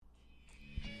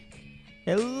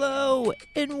Hello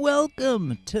and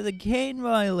welcome to the Kane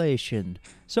Violation.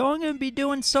 So I'm going to be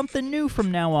doing something new from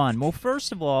now on. Well,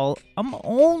 first of all, I'm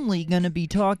only going to be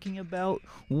talking about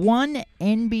one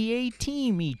NBA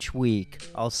team each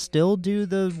week. I'll still do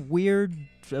the weird,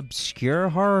 obscure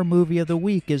horror movie of the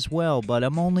week as well, but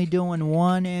I'm only doing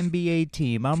one NBA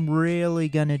team. I'm really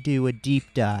going to do a deep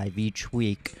dive each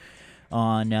week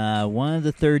on one of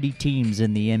the 30 teams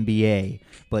in the NBA.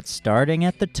 But starting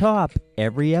at the top,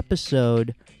 every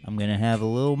episode, I'm going to have a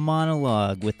little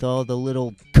monologue with all the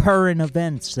little current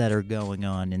events that are going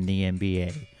on in the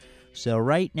NBA. So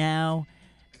right now,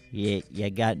 you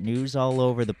got news all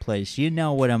over the place. You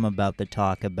know what I'm about to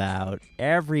talk about.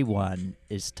 Everyone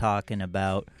is talking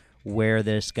about where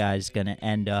this guy's going to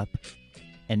end up.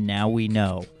 And now we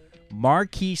know.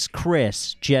 Marquise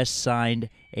Chris just signed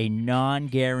a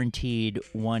non-guaranteed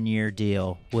one-year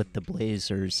deal with the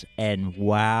Blazers, and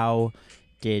wow,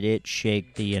 did it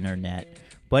shake the internet.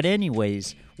 But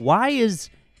anyways, why is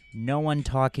no one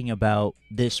talking about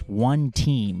this one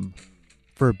team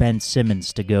for Ben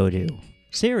Simmons to go to?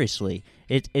 Seriously,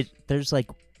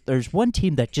 there's one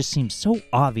team that just seems so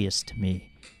obvious to me.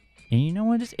 And you know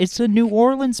what? It's the New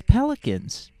Orleans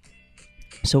Pelicans.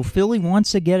 So Philly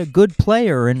wants to get a good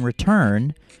player in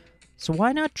return. So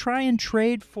why not try and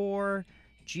trade for,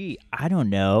 I don't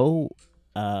know,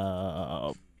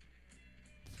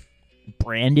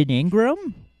 Brandon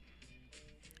Ingram?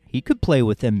 He could play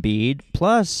with Embiid.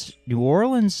 Plus, New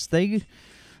Orleans,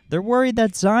 they're worried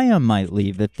that Zion might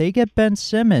leave. If they get Ben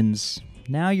Simmons,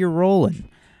 now you're rolling.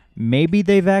 Maybe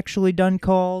they've actually done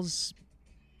calls.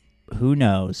 Who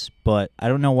knows? But I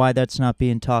don't know why that's not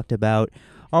being talked about.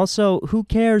 Also, who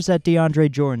cares that DeAndre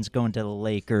Jordan's going to the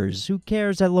Lakers? Who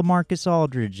cares that LaMarcus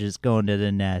Aldridge is going to the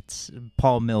Nets?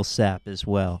 Paul Millsap as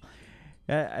well.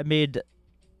 I mean,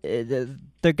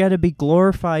 they're going to be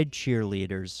glorified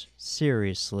cheerleaders.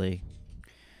 Seriously.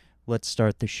 Let's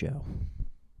start the show.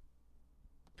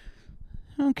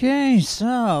 Okay,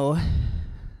 so,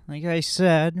 like I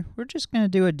said, we're just going to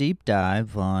do a deep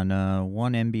dive on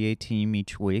one NBA team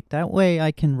each week. That way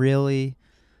I can really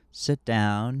sit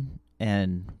down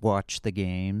and watch the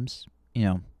games,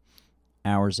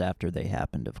 hours after they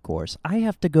happened, of course. I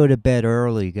have to go to bed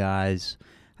early, guys.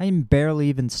 I can barely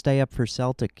even stay up for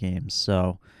Celtic games,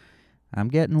 so I'm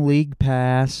getting League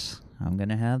Pass. I'm going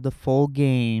to have the full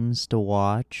games to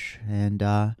watch, and,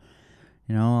 I'll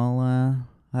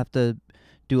have to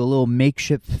do a little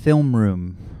makeshift film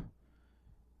room.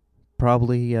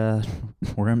 Probably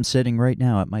where I'm sitting right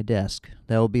now at my desk.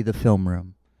 That'll be the film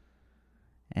room.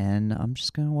 And I'm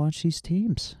just going to watch these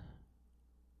teams.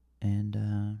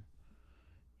 And,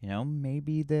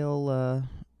 maybe they'll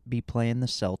be playing the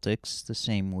Celtics the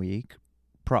same week.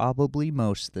 Probably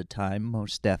most of the time.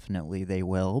 Most definitely they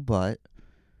will. But,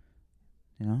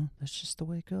 that's just the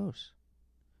way it goes.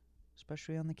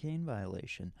 Especially on the Kane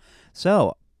Violation.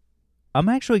 So, I'm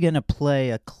actually going to play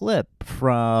a clip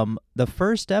from the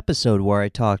first episode where I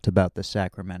talked about the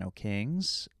Sacramento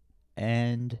Kings.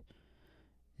 And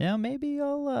maybe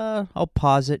I'll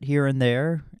pause it here and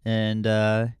there, and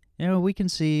we can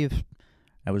see if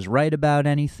I was right about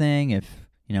anything, if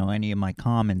any of my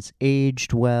comments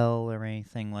aged well or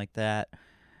anything like that.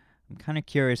 I'm kind of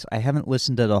curious. I haven't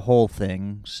listened to the whole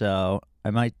thing, so I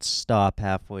might stop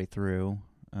halfway through.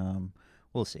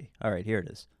 We'll see. All right, here it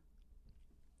is.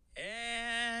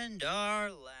 And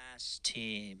our last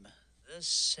team. The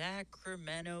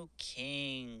Sacramento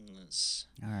Kings.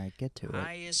 All right, get to it.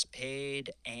 Highest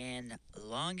paid and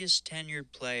longest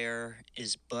tenured player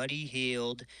is Buddy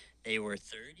Hield. They were 31-4.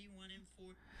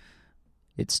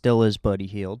 It still is Buddy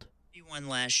Hield. 31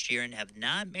 last year and have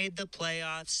not made the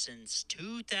playoffs since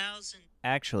 2000.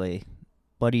 Actually,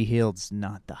 Buddy Hield's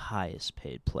not the highest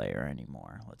paid player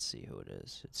anymore. Let's see who it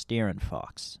is. It's De'Aaron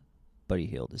Fox. Buddy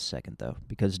Hield is second, though,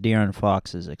 because De'Aaron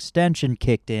Fox's extension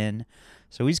kicked in.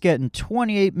 So he's getting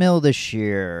 $28 million this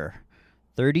year,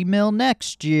 $30 million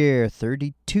next year,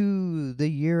 $32 million the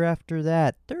year after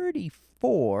that, $34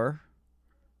 million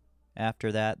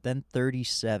after that, then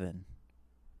 $37 million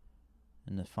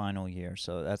in the final year.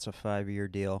 So that's a 5-year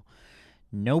deal.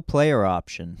 No player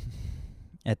option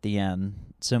at the end.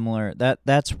 Similar.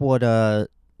 That's what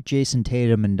Jason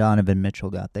Tatum and Donovan Mitchell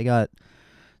got. They got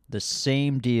the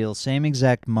same deal, same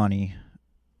exact money,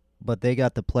 but they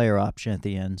got the player option at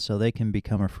the end, so they can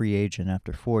become a free agent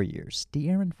after 4 years.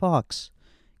 De'Aaron Fox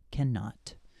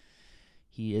cannot.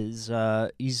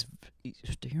 De'Aaron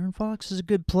Fox is a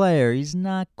good player. He's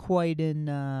not quite in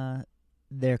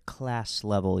their class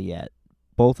level yet.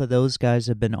 Both of those guys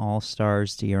have been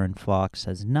all-stars. De'Aaron Fox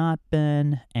has not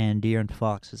been, and De'Aaron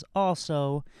Fox has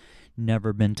also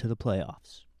never been to the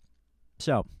playoffs.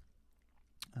 So,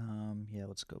 Yeah,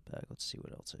 let's go back. Let's see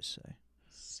what else I say.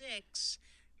 6,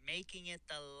 making it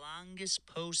the longest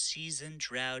postseason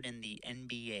drought in the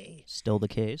NBA. Still the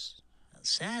case?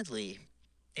 Sadly,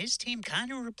 his team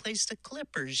kind of replaced the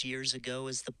Clippers years ago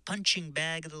as the punching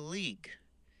bag of the league.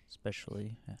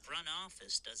 Especially. Front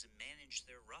office doesn't manage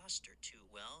their roster too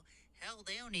well. Hell,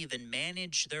 they don't even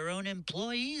manage their own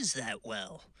employees that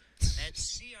well. That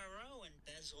CRO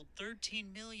embezzled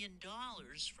 $13 million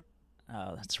from...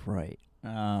 Oh, that's right.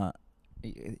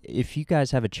 If you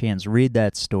guys have a chance, read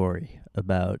that story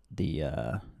about the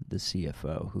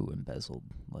CFO who embezzled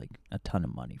like a ton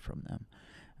of money from them.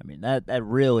 I mean, that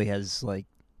really has like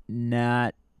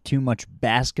not too much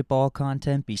basketball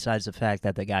content besides the fact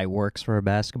that the guy works for a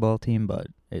basketball team, but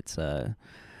it's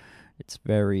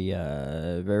very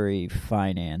very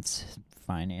finance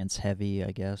heavy,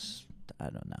 I guess. I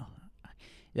don't know.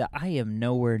 Yeah, I am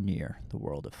nowhere near the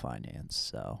world of finance,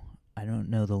 so I don't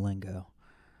know the lingo.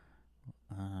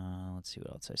 Let's see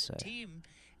what else I say. Team,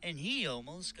 and he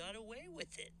almost got away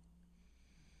with it.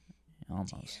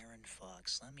 Almost. De'Aaron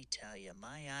Fox, let me tell you,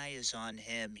 my eye is on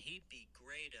him. He'd be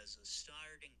great as a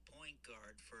starting point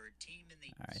guard for a team in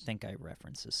the... I think I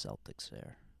referenced the Celtics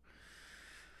there.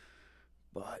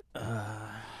 But,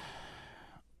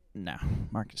 no,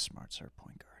 Marcus Smart's our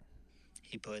point guard.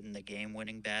 He put in the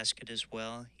game-winning basket as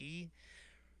well. He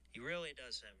really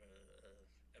does have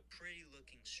a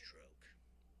pretty-looking stroke.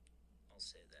 I'll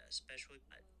say that, especially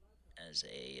as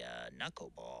a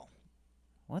knuckleball.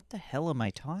 What the hell am I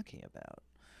talking about?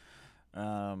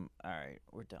 Alright,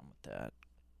 we're done with that.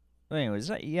 Anyways,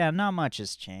 yeah, not much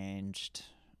has changed.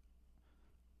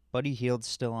 Buddy Hield's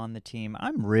still on the team.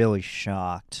 I'm really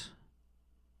shocked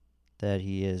that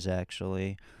he is,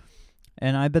 actually.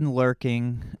 And I've been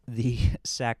lurking the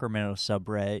Sacramento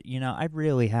subreddit. You know, I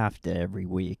really have to every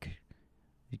week.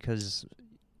 Because,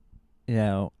 you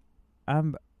know,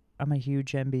 I'm a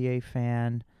huge NBA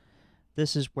fan.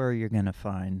 This is where you're going to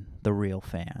find the real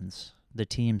fans, the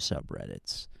team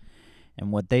subreddits.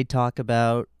 And what they talk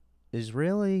about is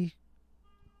really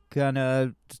going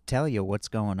to tell you what's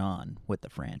going on with the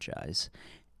franchise.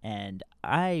 And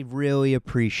I really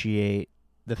appreciate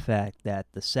the fact that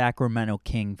the Sacramento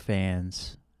King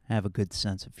fans have a good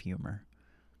sense of humor.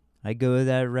 I go to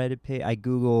that Reddit page. I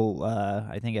Google,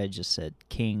 I think I just said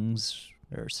Kings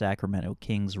or Sacramento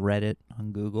Kings Reddit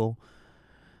on Google.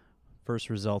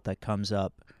 First result that comes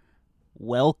up,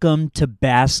 welcome to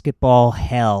basketball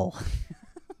hell.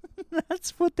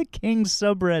 That's what the Kings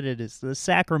subreddit is. The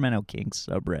Sacramento Kings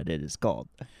subreddit is called.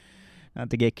 Not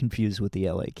to get confused with the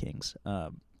LA Kings.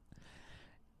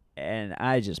 And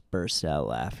I just burst out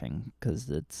laughing because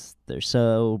they're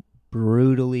so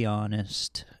brutally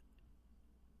honest.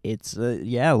 It's,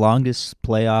 longest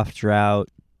playoff drought.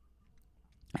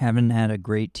 Haven't had a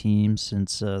great team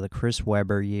since the Chris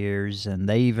Webber years, and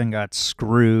they even got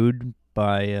screwed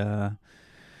by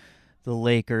the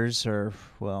Lakers, or,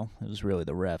 well, it was really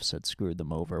the refs that screwed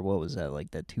them over. What was that,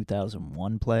 like the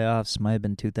 2001 playoffs? Might have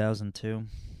been 2002.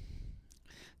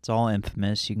 It's all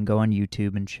infamous. You can go on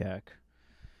YouTube and check.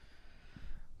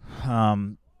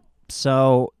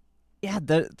 So, yeah,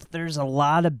 there's a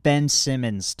lot of Ben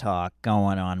Simmons talk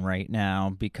going on right now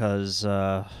because...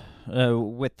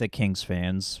 with the Kings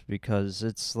fans, because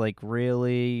it's like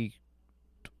really,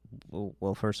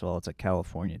 well, first of all, it's a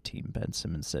California team. Ben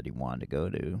Simmons said he wanted to go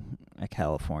to a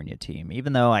California team,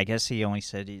 even though I guess he only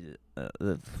said he's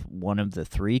one of the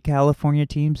 3 California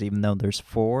teams, even though there's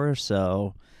 4,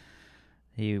 so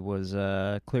he was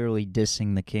clearly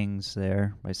dissing the Kings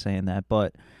there by saying that,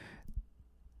 but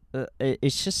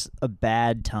it's just a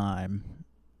bad time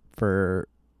for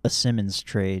a Simmons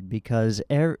trade because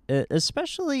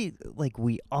especially like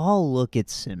we all look at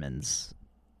Simmons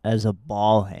as a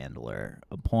ball handler,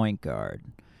 a point guard,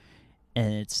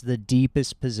 and it's the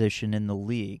deepest position in the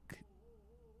league.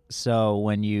 So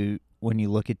when you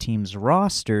look at teams'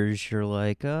 rosters, you're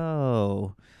like,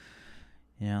 oh,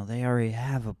 you know, they already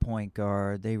have a point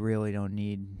guard. They really don't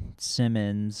need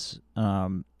Simmons.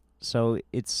 So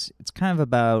it's kind of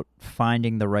about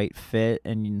finding the right fit,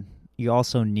 and you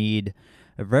also need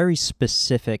a very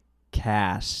specific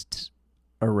cast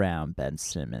around Ben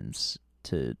Simmons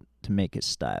to make his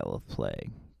style of play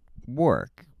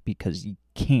work, because he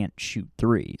can't shoot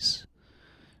threes.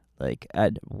 Like,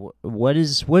 what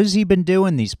has he been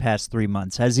doing these past 3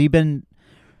 months? Has he been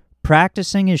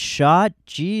practicing his shot?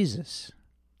 Jesus.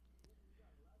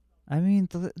 I mean,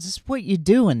 this is what you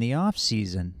do in the off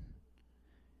season.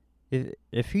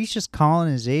 If he's just calling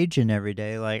his agent every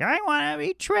day, like, I want to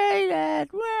be traded,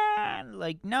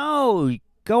 like, no,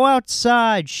 go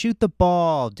outside, shoot the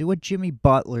ball, do what Jimmy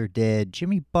Butler did.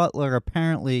 Jimmy Butler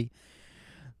apparently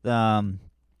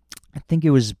I think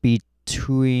it was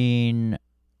between.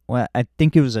 Well, I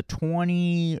think it was a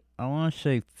 20. I want to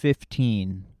say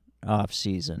 15 off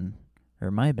season, or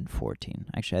it might have been 14.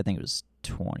 Actually, I think it was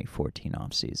 2014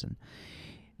 off season.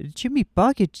 Jimmy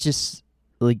Bucket just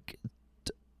like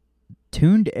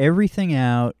tuned everything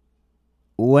out,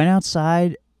 went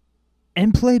outside,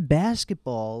 and played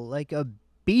basketball like a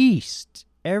beast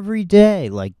every day,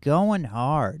 like going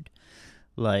hard,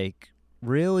 like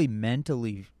really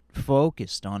mentally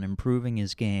focused on improving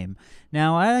his game.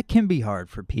 Now, that can be hard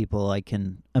for people, I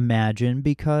can imagine,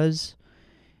 because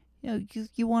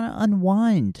you want to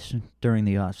unwind during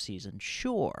the off season.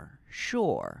 Sure.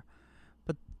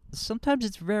 But sometimes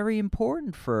it's very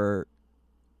important for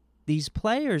these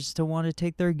players to want to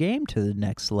take their game to the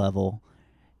next level.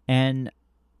 And,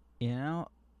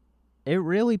 it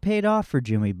really paid off for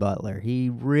Jimmy Butler. He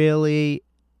really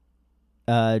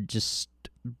just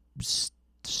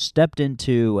stepped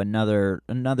into another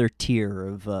tier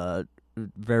of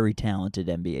very talented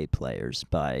NBA players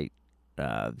by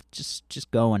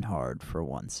just going hard for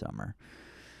one summer.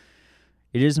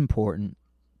 It is important,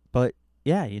 but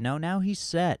yeah, now he's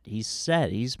set.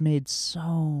 He's made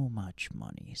so much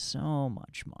money,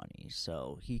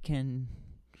 so he can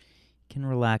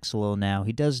relax a little now.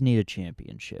 He does need a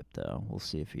championship, though. We'll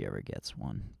see if he ever gets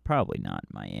one. Probably not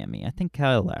Miami. I think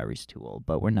Kyle Lowry's too old,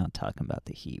 but we're not talking about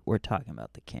the Heat. We're talking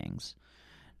about the Kings.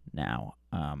 Now,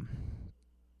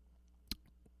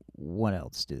 what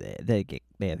else do they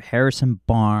have? Harrison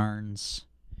Barnes.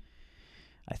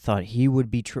 I thought he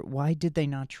would be. Why did they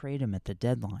not trade him at the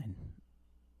deadline?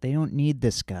 They don't need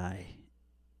this guy.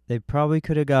 They probably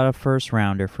could have got a first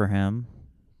rounder for him,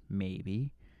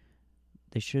 maybe.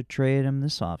 They should trade him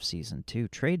this offseason, too.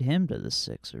 Trade him to the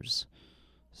Sixers.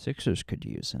 Sixers could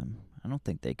use him. I don't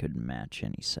think they could match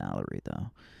any salary,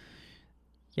 though.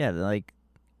 Yeah,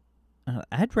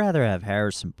 I'd rather have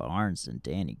Harrison Barnes than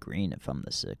Danny Green if I'm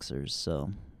the Sixers,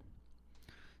 so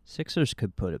Sixers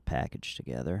could put a package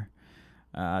together.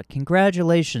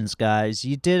 Congratulations, guys.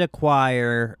 You did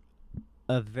acquire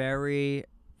a very,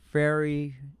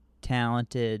 very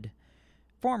talented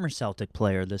former Celtic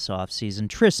player this offseason,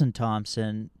 Tristan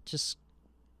Thompson. Just,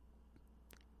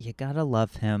 you gotta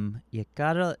love him. You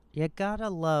gotta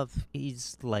love.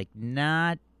 He's like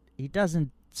he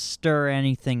doesn't stir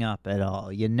anything up at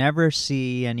all. You never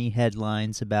see any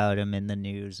headlines about him in the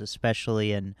news,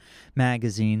 especially in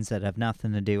magazines that have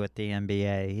nothing to do with the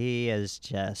NBA. He is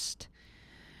just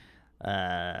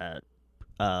a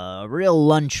real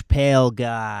lunch pail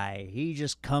guy. He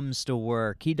just comes to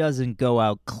work. He doesn't go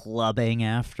out clubbing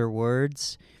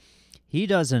afterwards. He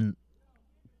doesn't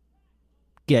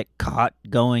get caught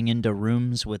going into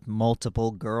rooms with multiple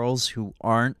girls who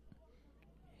aren't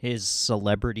his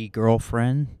celebrity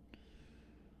girlfriend.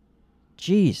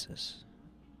 Jesus.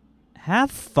 Have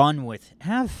fun with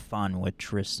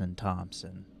Tristan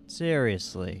Thompson.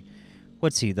 Seriously.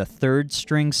 What's he, the third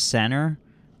string center?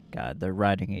 God, they're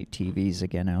riding ATVs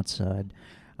again outside.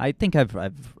 I think I've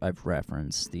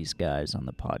referenced these guys on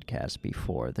the podcast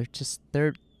before.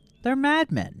 They're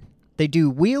madmen. They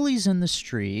do wheelies in the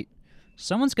street.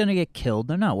 Someone's gonna get killed.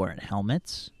 They're not wearing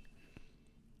helmets.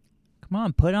 Come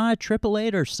on, put on a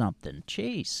 888 or something.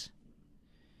 Jeez.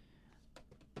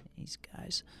 These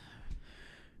guys.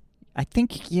 I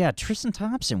think, Tristan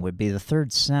Thompson would be the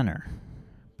third center.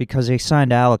 Because they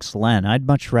signed Alex Len. I'd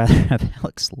much rather have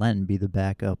Alex Len be the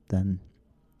backup than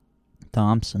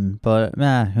Thompson. But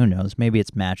who knows? Maybe it's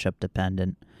matchup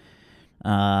dependent.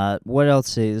 What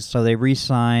else is... So they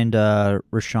re-signed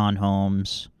Richaun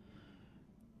Holmes.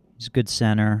 He's a good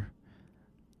center.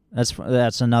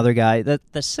 That's another guy.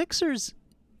 The Sixers...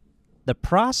 The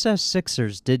process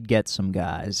Sixers did get some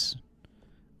guys.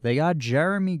 They got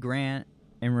Jeremy Grant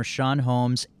and Richaun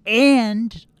Holmes,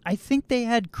 and I think they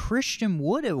had Christian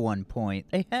Wood at one point.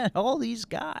 They had all these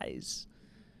guys.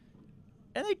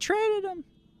 And they traded them.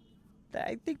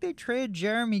 I think they traded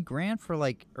Jeremy Grant for,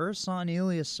 like, Ersan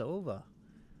Ilyasova.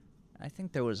 I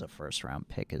think there was a first-round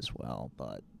pick as well,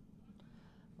 but,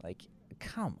 like,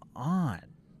 come on.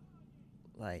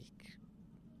 Like...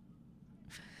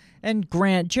 And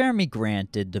Jeremy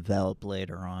Grant did develop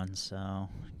later on, so...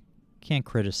 Can't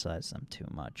criticize them too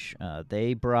much.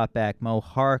 They brought back Mo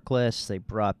Harkless. They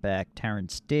brought back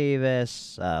Terrence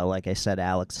Davis. Like I said,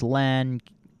 Alex Len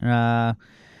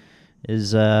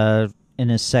is in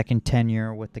his second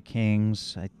tenure with the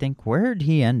Kings. I think, where did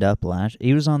he end up last?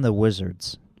 He was on the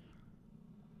Wizards.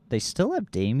 They still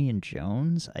have Damian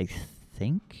Jones. I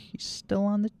think he's still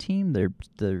on the team.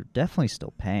 They're definitely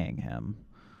still paying him.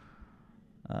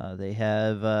 They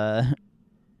have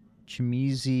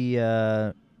Chimezi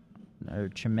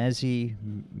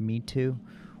Metu,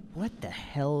 What the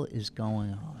hell is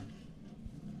going on?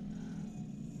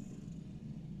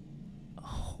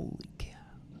 Holy cow!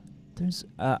 There's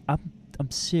I'm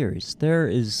serious.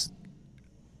 There's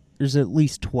at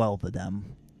least 12 of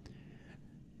them.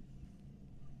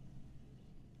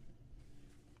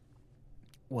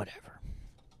 Whatever.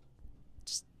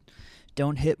 Just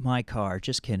don't hit my car.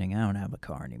 Just kidding. I don't have a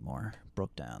car anymore.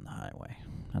 Broke down the highway.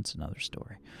 That's another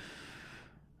story.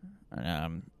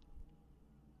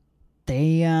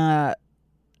 They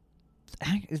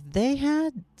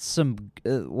had some.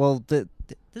 This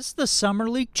is the Summer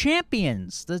League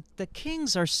champions. The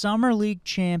Kings are Summer League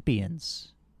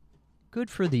champions. Good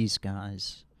for these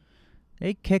guys.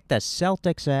 They kicked the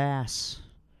Celtics' ass.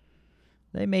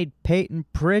 They made Peyton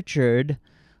Pritchard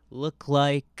look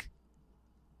like...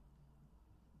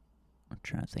 I'm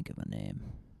trying to think of a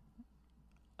name.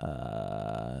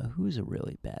 Who's a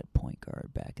really bad point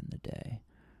guard back in the day?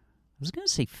 I was going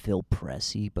to say Phil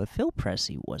Pressey, but Phil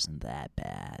Pressey wasn't that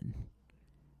bad.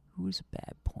 Who's a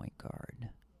bad point guard?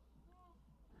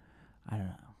 I don't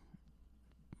know.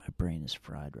 My brain is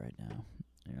fried right now.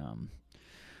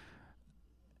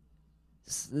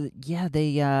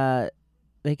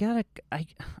 They got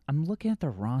I'm looking at the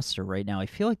roster right now. I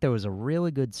feel like there was a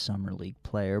really good Summer League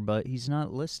player, but he's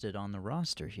not listed on the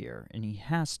roster here, and he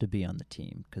has to be on the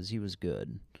team because he was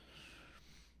good.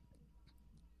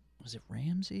 Was it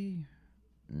Ramsey?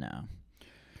 No.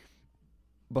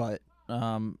 But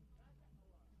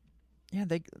yeah,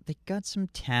 they got some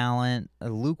talent.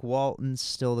 Luke Walton's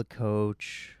still the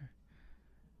coach.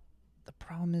 The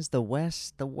problem is the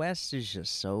West. The West is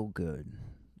just so good.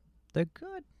 They're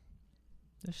good.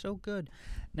 They're so good.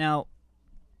 Now,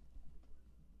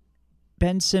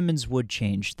 Ben Simmons would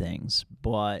change things,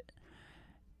 but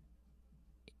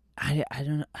I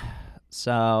don't.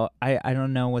 So I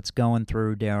don't know what's going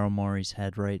through Daryl Morey's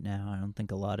head right now. I don't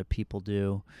think a lot of people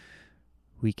do.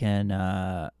 We can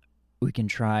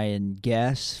try and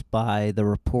guess by the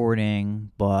reporting,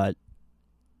 but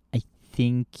I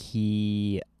think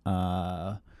he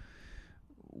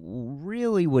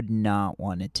really would not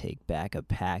want to take back a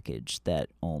package that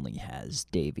only has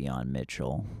Davion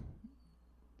Mitchell.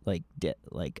 Like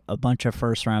a bunch of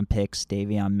first-round picks,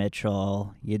 Davion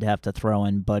Mitchell. You'd have to throw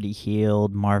in Buddy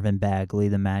Hield, Marvin Bagley,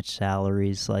 the match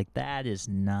salaries. Like, that is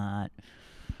not...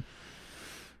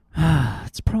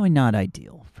 it's probably not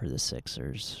ideal for the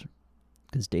Sixers.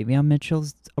 Because Davion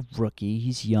Mitchell's a rookie.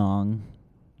 He's young.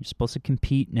 You're supposed to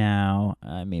compete now.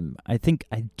 I mean, I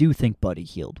do think Buddy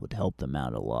Hield would help them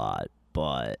out a lot.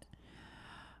 But,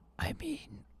 I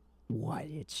mean, what?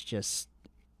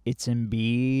 It's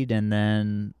Embiid, and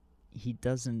then he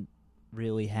doesn't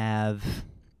really have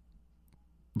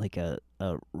like a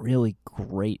really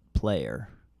great player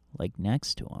like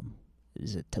next to him.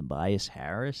 Is it Tobias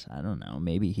Harris? I don't know.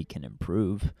 Maybe he can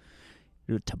improve.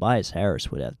 Tobias Harris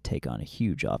would have to take on a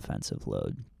huge offensive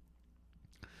load.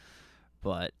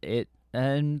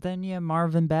 And then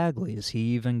Marvin Bagley. Is he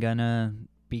even gonna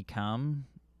become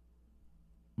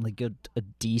like a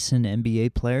decent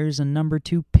NBA player? Is a number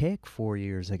 2 pick 4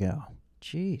 years ago.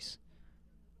 Jeez.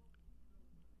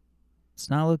 It's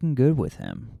not looking good with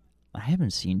him. I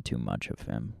haven't seen too much of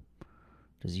him.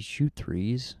 Does he shoot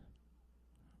threes?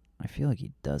 I feel like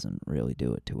he doesn't really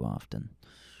do it too often.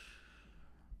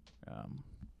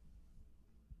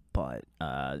 But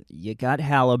you got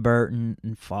Halliburton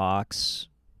and Fox.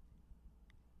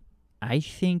 I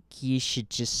think you should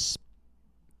just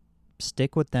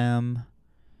stick with them.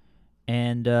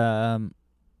 And I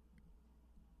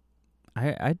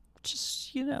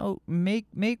just,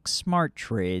 make smart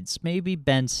trades. Maybe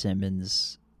Ben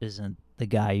Simmons isn't the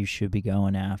guy you should be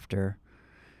going after.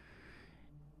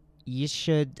 You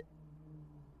should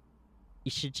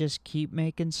just keep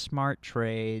making smart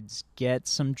trades, get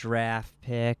some draft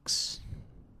picks.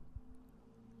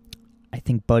 I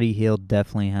think Buddy Hield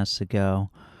definitely has to go.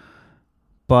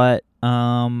 But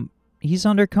he's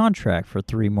under contract for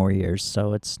 3 more years,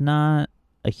 so it's not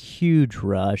a huge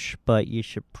rush, but you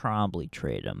should probably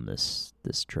trade him this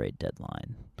trade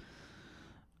deadline.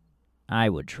 I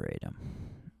would trade him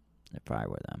if I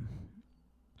were them.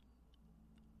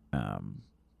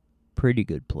 Pretty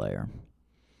good player.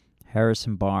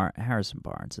 Harrison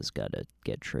Barnes has got to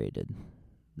get traded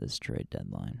this trade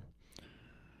deadline.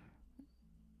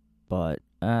 But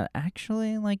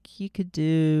actually, you could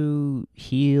do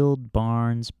Hield,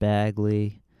 Barnes,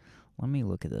 Bagley. Let me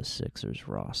look at the Sixers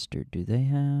roster. Do they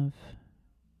have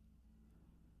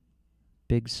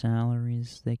big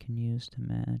salaries they can use to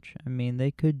match? I mean,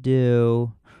 they could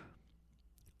do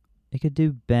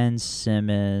Ben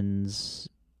Simmons.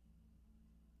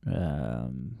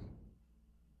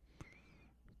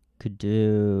 Could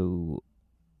do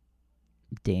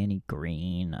Danny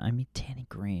Green. I mean, Danny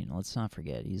Green. Let's not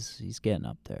forget he's getting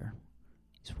up there.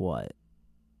 He's what?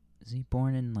 Is he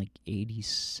born in like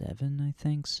 87? I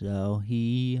think so.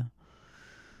 He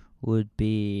would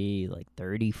be like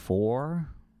 34.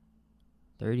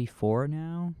 34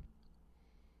 now.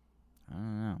 I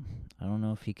don't know. I don't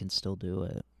know if he can still do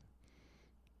it.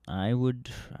 I would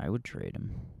trade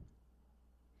him.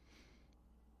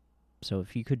 So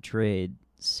if you could trade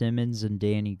Simmons and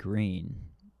Danny Green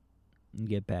and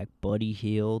get back Buddy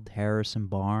Hield, Harrison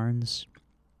Barnes,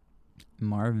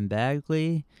 Marvin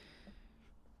Bagley,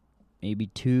 maybe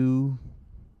 2,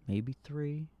 maybe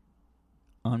 3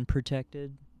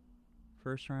 unprotected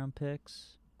first-round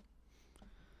picks,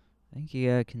 I think you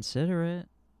gotta consider it.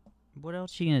 What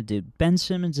else you gonna do? Ben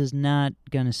Simmons is not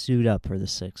gonna suit up for the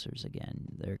Sixers again.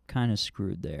 They're kind of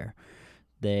screwed there.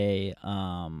 They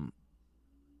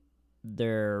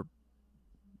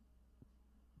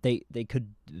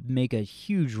could make a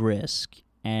huge risk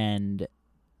and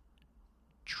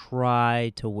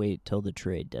try to wait till the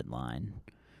trade deadline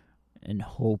and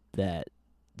hope that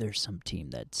there's some team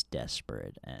that's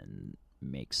desperate and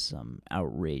makes some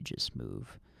outrageous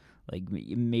move. Like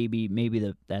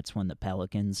maybe that's when the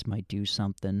Pelicans might do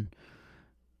something.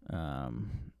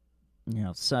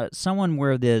 Someone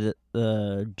where the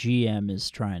GM is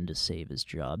trying to save his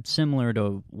job, similar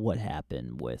to what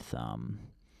happened with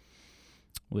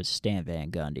Stan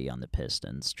Van Gundy on the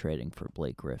Pistons trading for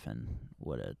Blake Griffin.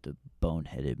 What a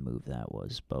boneheaded move that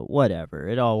was, but whatever.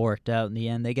 It all worked out in the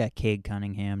end. They got Cade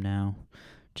Cunningham now.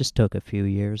 Just took a few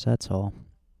years. That's all.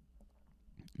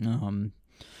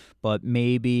 But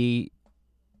maybe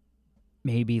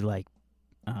like,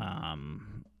 I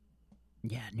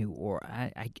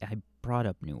brought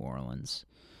up New Orleans.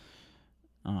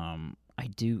 I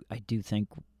do think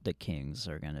the Kings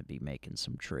are going to be making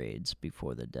some trades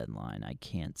before the deadline. I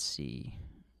can't see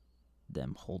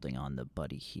them holding on to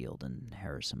Buddy Hield and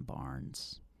Harrison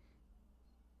Barnes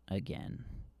again.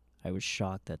 I was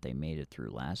shocked that they made it through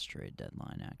last trade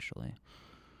deadline, actually.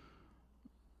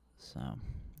 So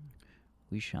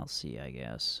we shall see, I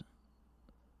guess.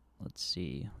 Let's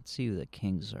see who the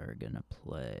Kings are going to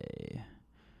play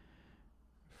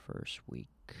first week.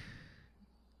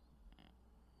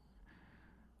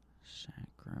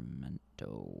 Sacramento.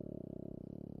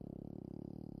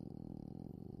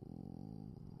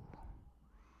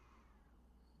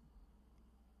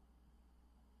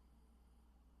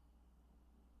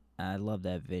 I love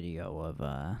that video of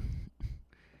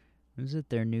was it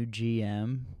their new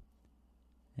GM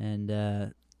and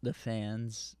the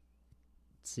fans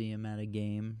see him at a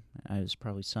game. It was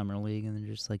probably Summer League, and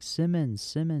they're just like,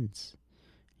 Simmons.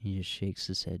 He just shakes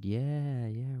his head. Yeah,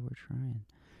 we're trying.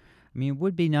 I mean, it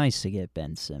would be nice to get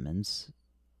Ben Simmons.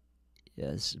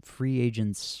 Yes, free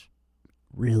agents,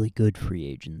 really good free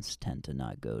agents, tend to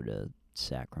not go to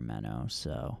Sacramento,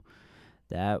 so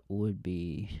that would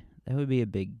be a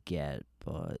big get,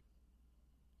 but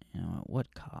at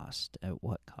what cost? At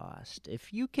what cost?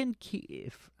 If you can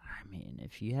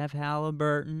if you have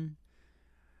Halliburton,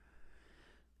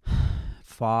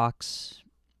 Fox,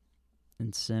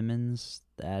 and Simmons,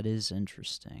 that is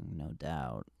interesting, no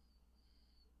doubt.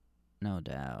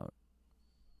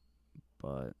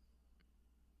 But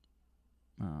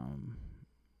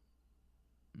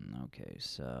okay,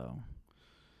 so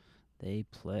they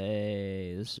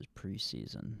play, this is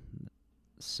preseason.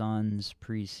 Suns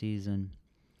preseason.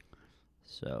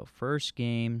 So first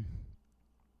game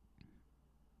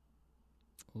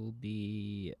will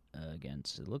be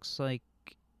against, it looks like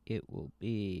it will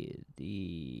be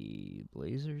the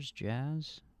Blazers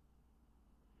Jazz.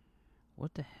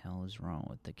 What the hell is wrong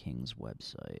with the Kings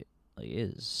website? Like,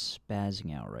 it is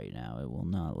spazzing out right now. It will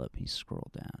not let me scroll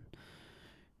down.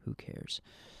 Who cares?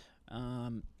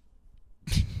 I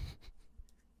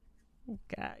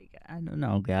don't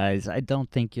know, guys. I don't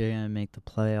think you're going to make the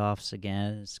playoffs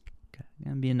again. It's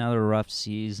going to be another rough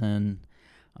season.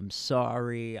 I'm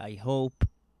sorry. I hope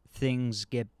things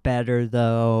get better,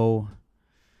 though.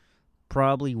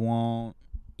 Probably won't.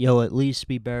 You'll at least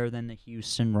be better than the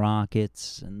Houston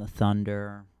Rockets and the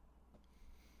Thunder.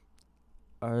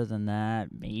 Other than that,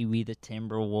 maybe the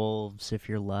Timberwolves if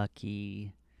you're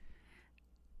lucky.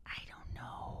 I don't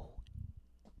know.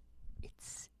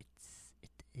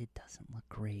 It doesn't look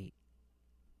great.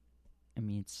 I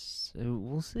mean,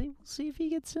 we'll see. We'll see if he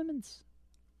gets Simmons.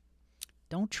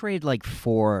 Don't trade like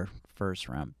 4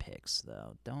 first-round picks,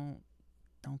 though. Don't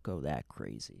go that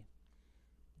crazy.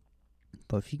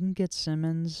 But if you can get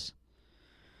Simmons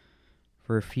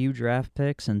for a few draft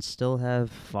picks and still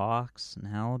have Fox and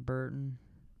Halliburton,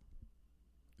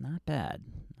 not bad.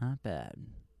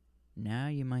 Now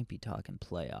you might be talking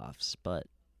playoffs, but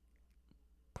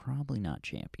probably not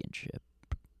championship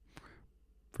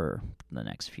for the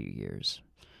next few years,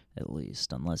 at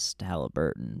least, unless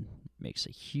Halliburton makes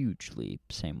a huge leap.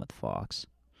 Same with Fox.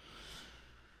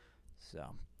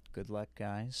 So, good luck,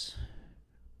 guys.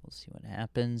 We'll see what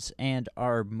happens. And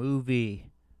our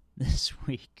movie this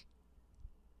week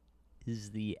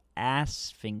is the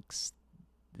Asphyx.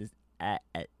 The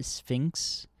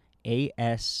Asphyx.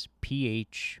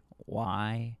 Asphyynx.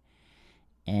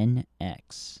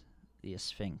 The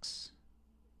Sphinx.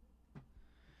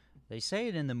 They say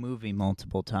it in the movie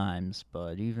multiple times,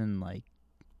 but even like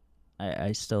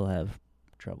I still have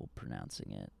trouble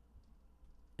pronouncing it.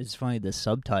 It's funny, the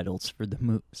subtitles for the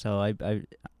movie. So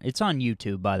it's on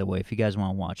YouTube, by the way, if you guys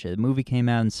want to watch it. The movie came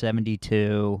out in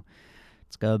 '72.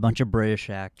 It's got a bunch of British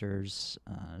actors.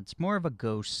 It's more of a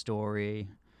ghost story,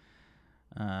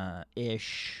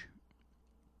 ish,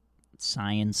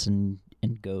 science and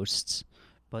ghosts.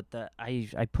 But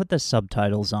I put the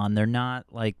subtitles on. They're not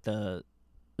like the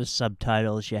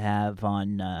subtitles you have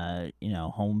on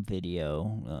home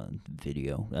video,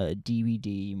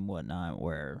 DVD and whatnot,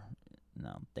 where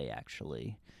they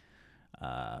actually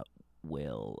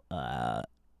will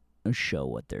show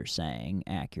what they're saying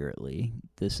accurately.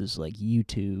 This is like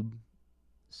YouTube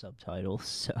subtitles,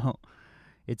 so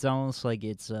it's almost like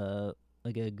it's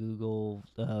like a Google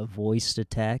voice to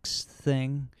text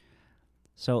thing.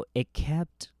 So it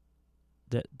kept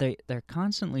they're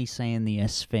constantly saying the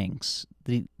Sphinx.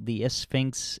 The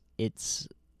Sphinx, it's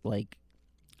like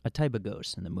a type of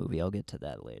ghost in the movie. I'll get to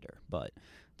that later, but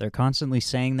they're constantly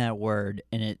saying that word,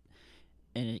 and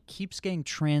it keeps getting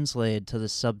translated to the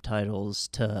subtitles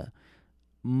to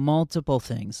multiple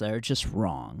things that are just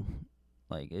wrong.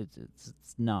 Like it's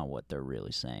not what they're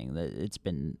really saying. It's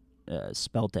been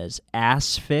spelt as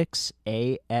Asphyx,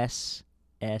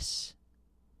 ASS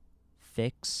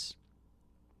fix.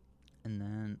 And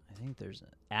then I think there's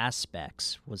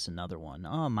Aspects was another one.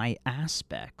 Oh, my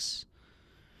Aspects.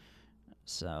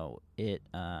 So it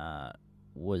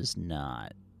was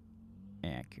not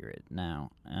accurate. Now,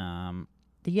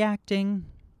 the acting,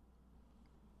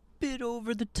 bit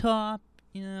over the top.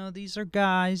 These are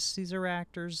guys, these are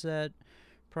actors that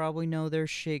probably know their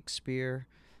Shakespeare.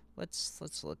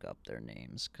 Let's look up their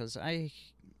names, because I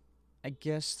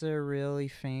guess they're really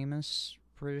famous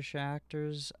British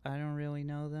actors. I don't really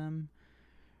know them.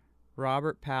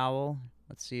 Robert Powell.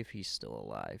 Let's see if he's still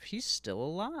alive. He's still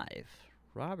alive.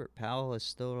 Robert Powell is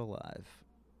still alive.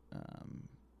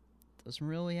 Doesn't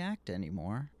really act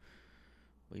anymore,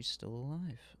 but he's still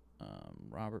alive.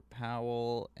 Robert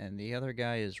Powell, and the other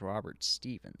guy is Robert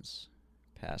Stevens.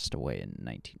 Passed away in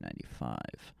 1995.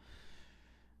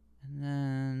 And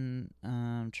then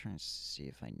I'm trying to see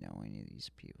if I know any of these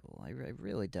people. I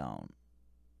really don't.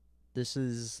 This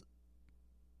is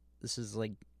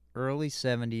like early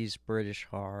 70s British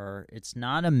horror. It's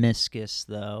not a miscus,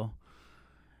 though.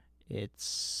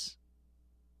 It's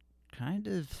kind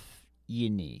of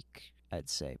unique, I'd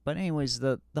say. But anyways,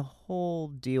 the whole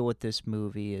deal with this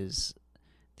movie is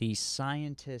the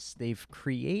scientists, they've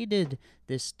created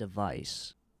this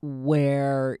device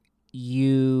where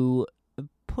you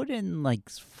put in like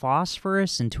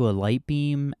phosphorus into a light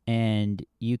beam, and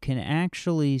you can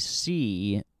actually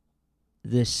see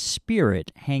this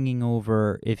spirit hanging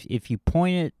over. If you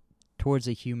point it towards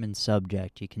a human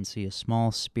subject, you can see a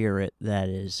small spirit that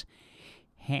is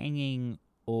hanging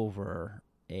over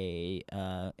a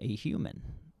human.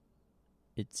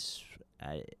 It's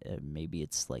maybe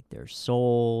it's like their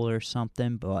soul or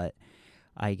something, but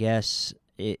I guess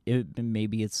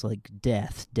maybe it's like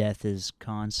death. Death is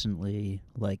constantly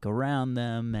like around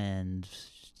them, and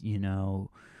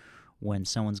when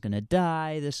someone's gonna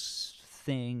die, this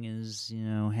thing is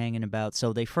hanging about.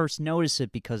 So they first notice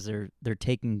it because they're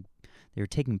taking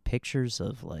pictures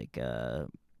of like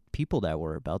people that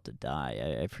were about to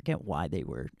die. I forget why they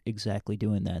were exactly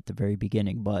doing that at the very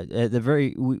beginning, but at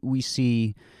the we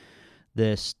see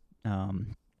this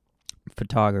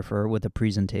photographer with a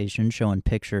presentation showing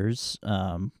pictures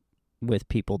with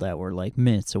people that were like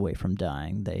minutes away from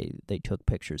dying. They took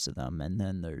pictures of them, and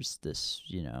then there's this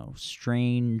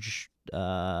strange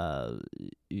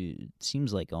it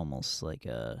seems like almost like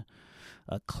a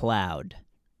cloud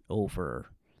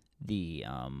over the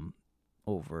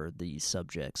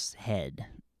subject's head,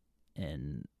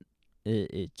 and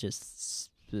it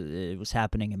was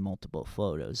happening in multiple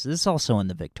photos. This is also in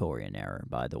the Victorian era,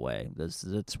 by the way.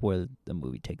 That's where the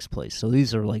movie takes place. So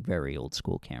these are like very old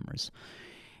school cameras,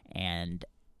 and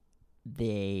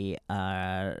they're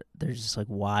just like,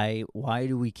 why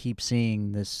do we keep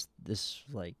seeing this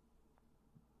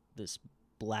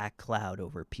black cloud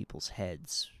over people's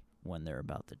heads when they're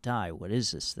about to die. What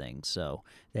is this thing? So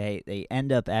they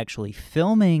end up actually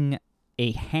filming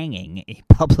a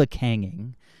public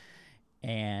hanging,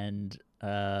 and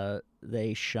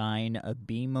they shine a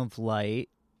beam of light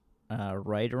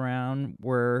right around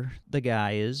where the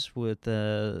guy is with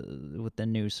the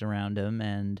noose around him,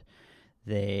 and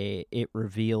it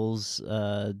reveals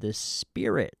this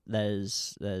spirit that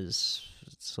is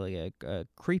it's like a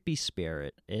creepy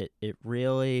spirit. It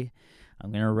really,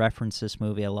 I'm gonna reference this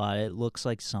movie a lot. It looks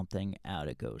like something out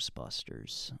of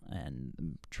Ghostbusters,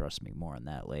 and trust me, more on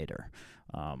that later.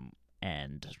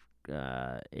 And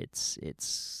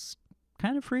it's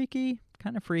kind of freaky,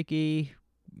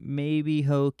 maybe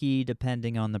hokey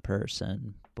depending on the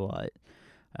person, but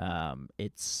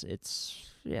it's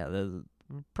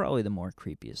probably the more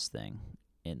creepiest thing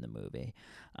in the movie.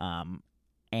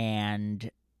 And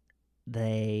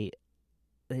they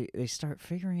start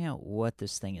figuring out what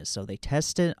this thing is. So they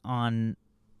test it on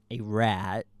a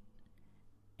rat,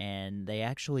 and they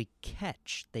actually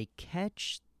catch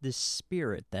this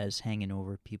spirit that is hanging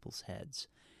over people's heads.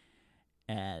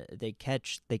 They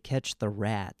catch the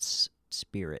rat's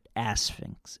spirit,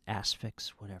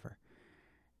 asphyx, whatever.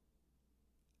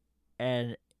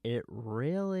 And it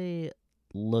really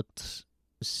looked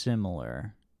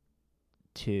similar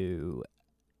to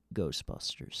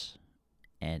Ghostbusters.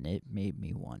 And it made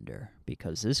me wonder,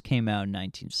 because this came out in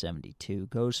 1972.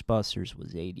 Ghostbusters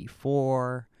was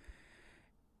 84.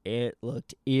 It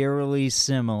looked eerily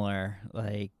similar.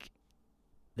 Like,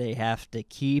 they have to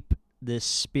keep this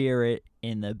spirit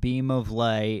in the beam of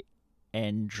light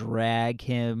and drag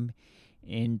him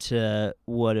into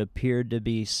what appeared to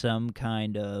be some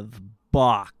kind of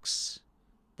box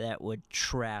that would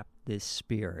trap this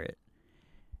spirit.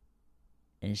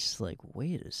 And it's just like,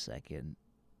 wait a second.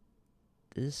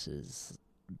 This is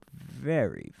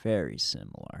very, very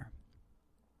similar.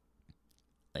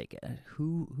 Like,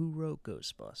 who wrote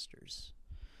Ghostbusters?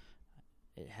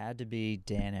 It had to be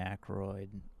Dan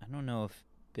Aykroyd. I don't know if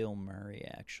Bill Murray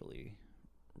actually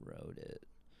wrote it.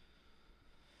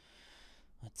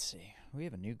 Let's see. We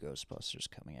have a new Ghostbusters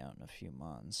coming out in a few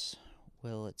months.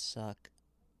 Will it suck?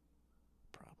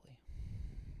 Probably.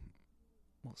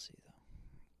 We'll see, though.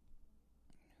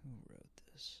 Who wrote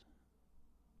this?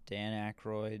 Dan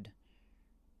Aykroyd.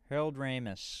 Harold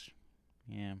Ramis.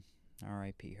 Yeah,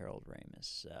 R.I.P. Harold Ramis.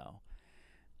 So,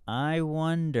 I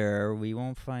wonder, we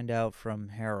won't find out from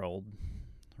Harold,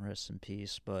 rest in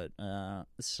peace, but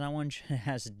someone should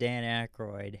ask Dan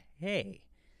Aykroyd, hey,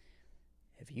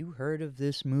 have you heard of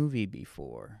this movie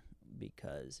before?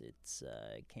 Because it's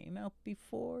came out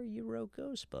before you wrote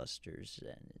Ghostbusters,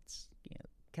 and it's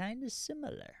kind of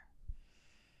similar.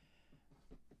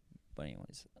 But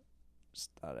anyways, just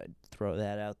thought I'd throw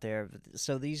that out there.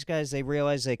 So these guys, they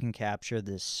realize they can capture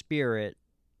this spirit,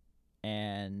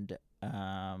 and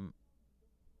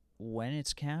when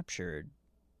it's captured,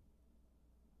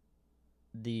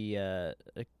 because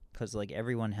like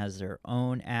everyone has their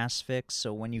own asphyx,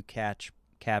 so when you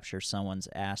capture someone's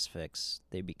asphyx,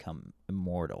 they become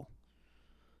immortal.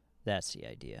 That's the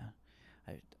idea.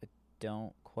 I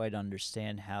don't quite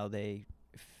understand how they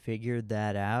figured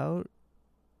that out,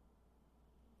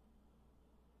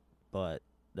 but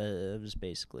that was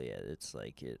basically it. It's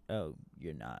like, you're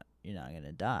not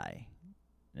gonna die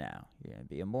now. You're gonna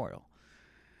be immortal.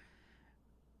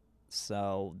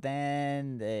 So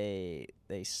then they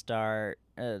start.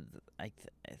 The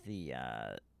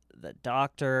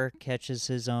doctor catches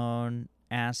his own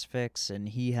asphyx, and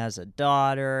he has a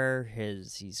daughter.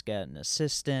 He's got an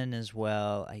assistant as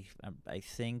well. I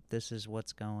think this is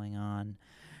what's going on,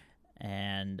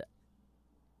 and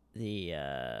he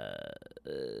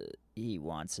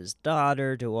wants his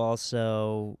daughter to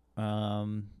also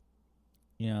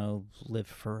live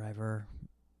forever.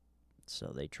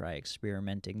 So they try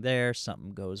experimenting there.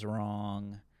 Something goes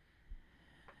wrong.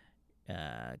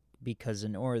 Because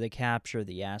in order to capture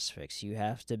the asphyx, you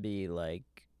have to be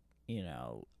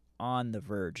on the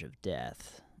verge of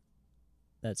death.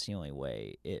 That's the only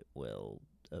way it will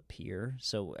appear.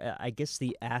 So I guess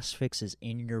the asphyx is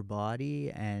in your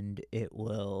body, and it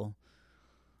will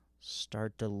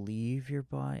start to leave your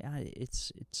body.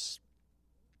 It's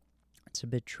a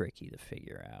bit tricky to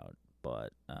figure out,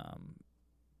 but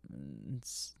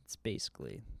it's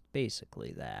basically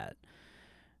that.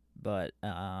 But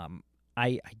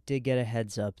I did get a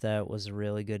heads up that it was a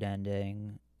really good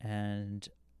ending, and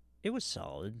it was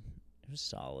solid.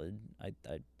 I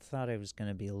thought I was going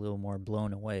to be a little more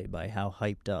blown away by how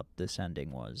hyped up this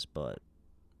ending was, but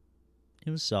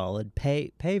it was solid.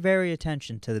 Pay very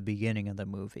attention to the beginning of the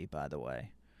movie, by the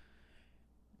way,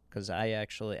 because I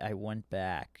went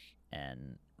back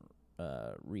and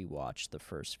rewatched the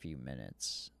first few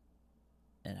minutes,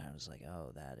 and I was like,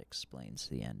 oh, that explains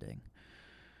the ending.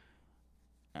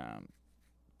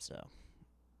 So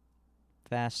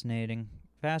fascinating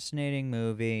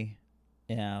movie.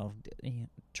 You know,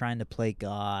 trying to play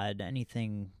God,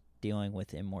 anything dealing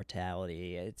with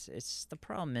immortality. It's the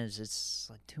problem is it's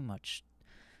like too much,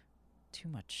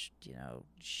 you know,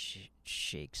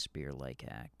 Shakespeare-like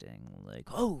acting. Like,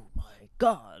 oh my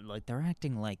God, like they're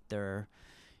acting like they're,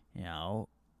 you know,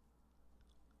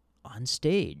 on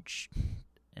stage.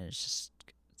 And it's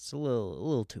a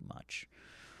little too much.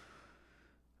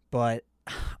 But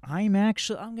I'm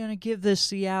gonna give this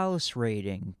the Alice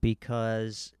rating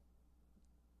because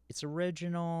it's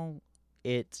original.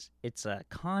 It's a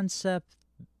concept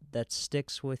that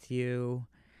sticks with you.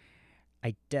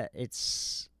 I did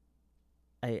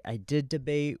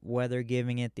debate whether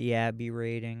giving it the Abby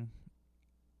rating,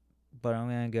 but I'm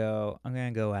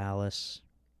gonna go Alice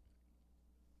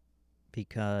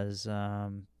because you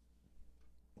know,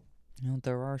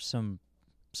 there are some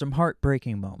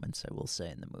heartbreaking moments, I will say,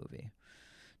 in the movie,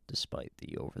 despite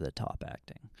the over-the-top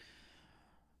acting.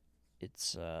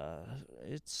 It's the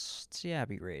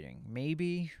Abby rating.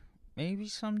 Maybe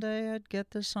someday I'd get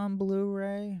this on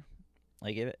Blu-ray.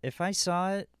 Like if I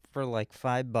saw it for like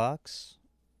 $5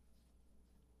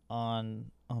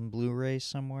 on Blu-ray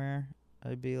somewhere,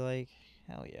 I'd be like,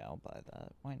 hell yeah, I'll buy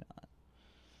that. Why not?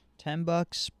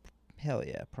 $10, hell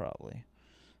yeah, probably.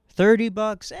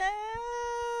 $30,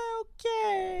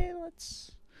 okay.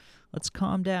 Let's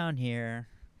calm down here.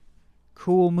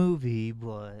 Cool movie,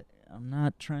 but I'm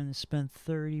not trying to spend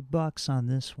 $30 on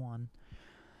this one.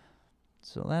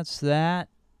 So that's that.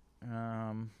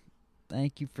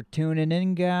 Thank you for tuning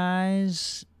in,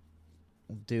 guys.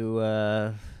 I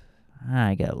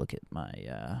gotta look at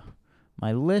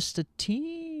my list of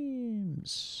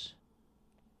teams.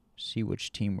 See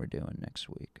which team we're doing next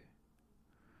week.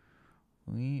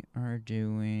 We are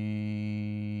doing...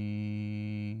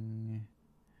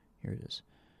 Here it is.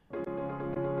 What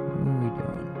are we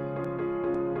doing?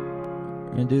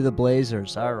 We're going to do the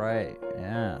Blazers. All right.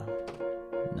 Yeah.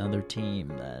 Another team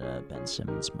that Ben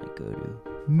Simmons might go to.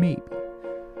 Maybe.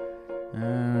 All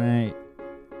right.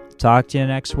 Talk to you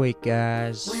next week,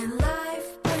 guys. When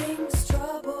life brings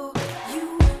trouble,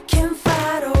 you can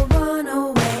fight or run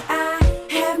away. I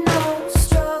have no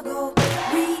struggle.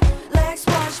 Relax,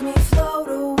 watch me float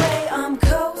away. I'm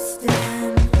coasting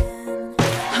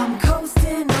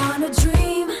on a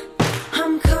dream.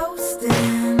 I'm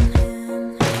coasting.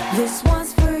 This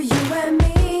one's for you and me.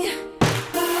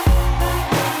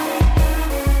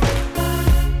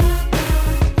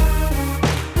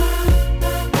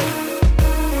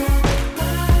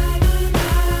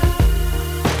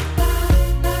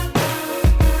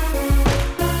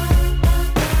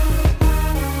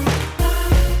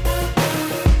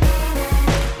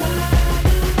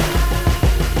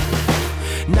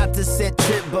 Not to set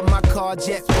trip, but my car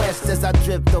jet west as I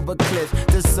drift over cliffs.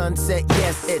 The sunset,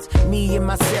 yes, it's me and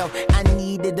myself. I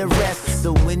needed a rest.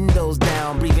 The windows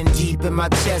down, breathing deep in my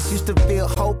chest. Used to feel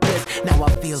hopeless, now I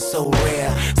feel so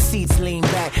rare. Seats lean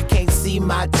back, can't see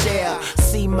my chair.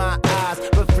 See my eyes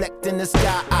reflect in the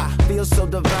sky. I feel so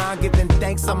divine, giving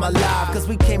thanks I'm alive. Cause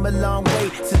we came a long way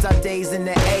since our days in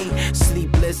the A.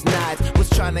 Sleepless nights,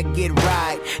 was trying to get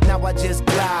right. Now I just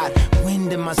glide,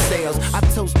 wind in my sails. I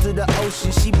toast to the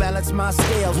ocean, she balanced my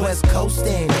scales. West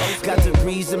coasting, got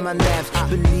degrees in my naps.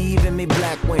 Believe in me,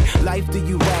 black, when life do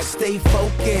you act. Stay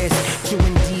focused, true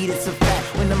indeed, it's a fact.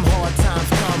 When them hard times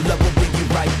come, love will bring you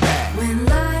right back. When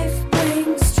life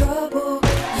brings trouble,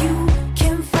 you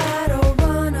can fight or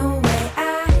run away.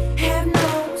 I have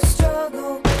no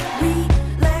struggle.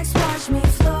 Relax, watch me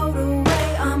float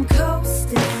away. I'm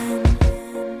coasting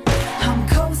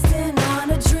on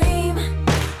a dream.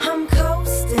 I'm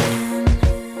coasting.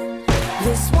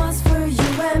 This one's for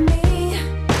you and me.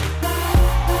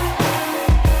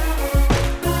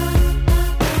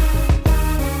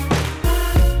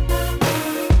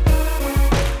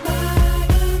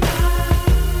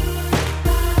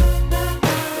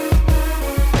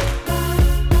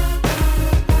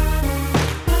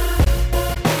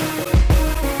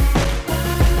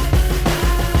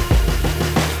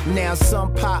 Now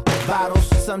some pop bottles,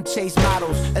 some chase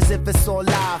models, as if it's all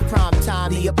live, prime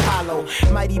time, the Apollo.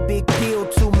 Mighty big pill,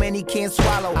 too many can't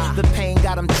swallow. The pain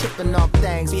got them tripping off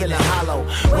things, feeling hollow.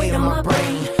 Weight on my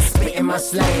brain, spitting my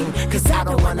slang. Cause I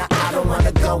don't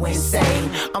wanna go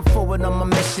insane. I'm forward on my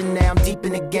mission now, I'm deep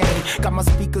in the game. Got my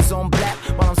speakers on black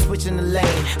while I'm switching the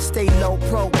lane. Stay low,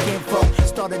 pro, kinfolk,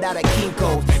 started out at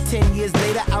Kinko's. 10 years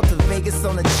later, out to Vegas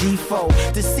on a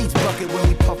G4. The seats bucket when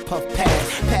we puff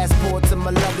past. Passport to my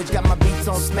luggage, got my beats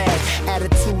on smash.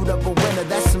 Attitude of a winner,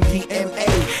 that's some PMA.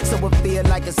 So it feel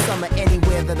like a summer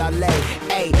anywhere that I lay.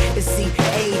 Ay, it's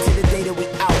CA to the day that we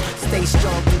out. Stay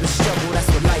strong through the struggle, that's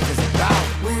what life is about.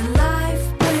 When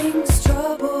life brings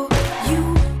trouble, you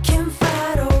can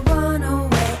fight or run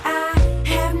away. I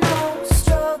have no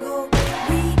struggle.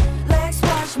 Relax,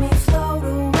 watch me float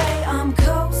away. I'm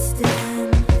coasting.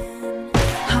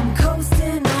 I'm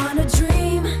coasting on a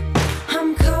dream.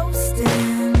 I'm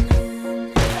coasting.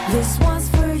 This one's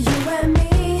for you and me.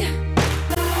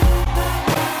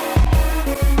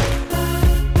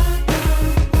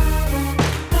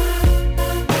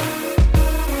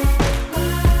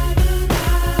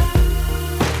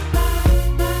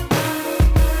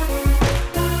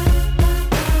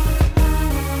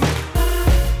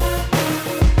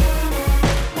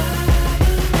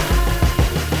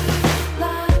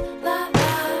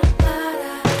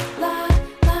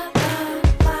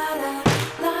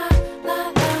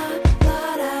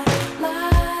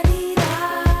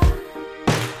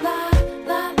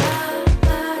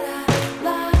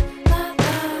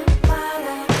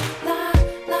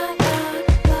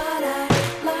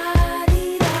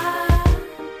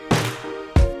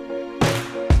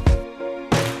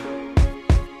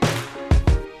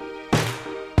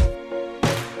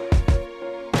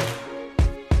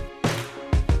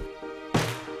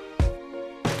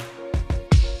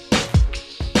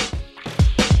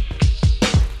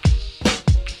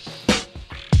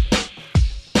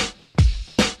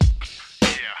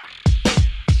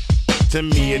 To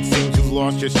me it seems you've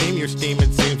lost your steam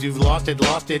it seems you've lost it.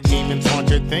 Demons haunt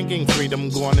your thinking, freedom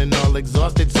gone and all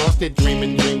exhausted.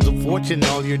 Dreaming dreams of fortune,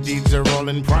 all your deeds are all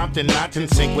impromptu, not in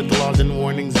sync with laws and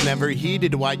warnings never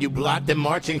heeded. While you blot them,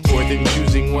 marching forth and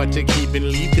choosing what to keep and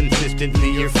leave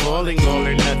consistently. You're falling all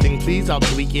or nothing, please I'll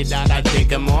tweak it out. I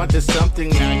think I'm onto something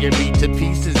now. You're beat to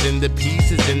pieces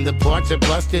and the parts are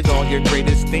busted. All your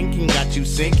greatest thinking got you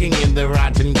sinking in the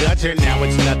rotten gutter. Now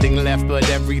it's nothing left but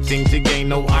everything to gain,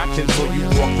 no options. So you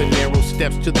walk the narrow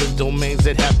steps to the domains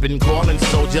that have been calling.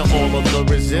 Soldier, all of the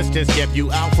resistance kept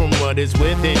you out from what is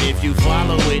within. If you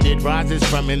follow it, it rises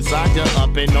from inside you,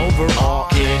 up and over, all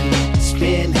in.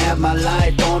 Spend half my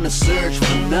life on a search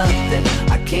for nothing.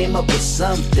 I came up with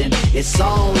something, it's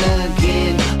on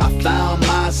again. I found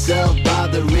myself by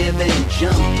the river and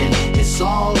jumped in. It's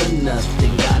all or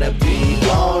nothing, gotta be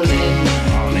all in.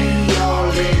 Be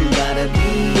all in, gotta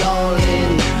be all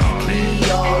in.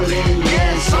 Be all in,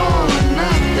 yeah, it's all or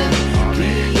nothing.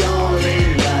 Be all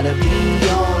in, gotta be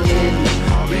all in.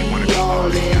 Be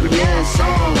all in, yeah, it's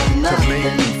all or nothing. To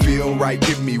make me feel right,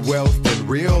 give me wealth and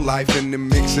real life, and then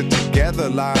mix it together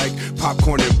like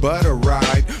popcorn and butter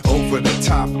ride. Over the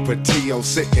top of T.O.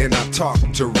 sitting, I talk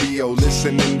to Rio,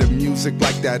 listening to music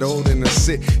like that old in the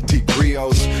city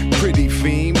griots. Pretty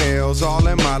females all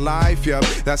in my life, yup,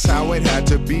 that's how it had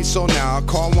to be. So now I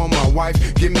call on my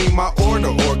wife, give me my order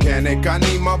organic. I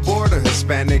need my border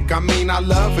Hispanic. I mean I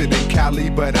love it in Cali,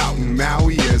 but out in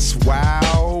Maui it's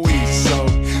wowie. So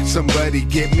somebody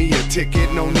get me a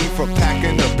ticket, no need for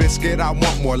packing a biscuit. I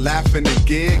want more laughing and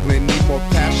giggling, need more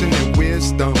passion and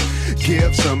wisdom.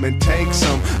 Give some and take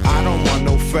some, I don't want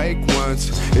no fake ones.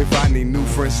 If I need new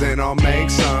friends then I'll make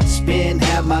some. Spend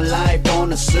half my life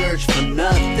on a search for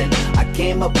nothing. I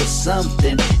came up with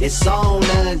something, it's on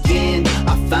again.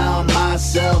 I found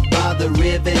myself by the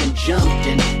river and jumped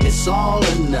in. It's all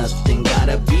or nothing,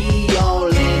 gotta be all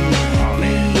in.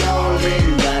 Be all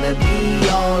in, gotta be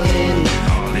all in.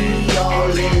 Be all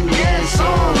in, yeah, it's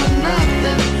all or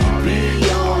nothing. Be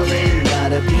all in,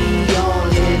 gotta be all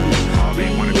in.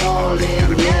 Be all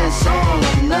in, yeah, it's all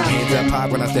or nothing. Hands up high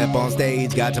when I step on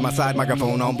stage. Got to my side,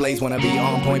 microphone on blaze. Wanna be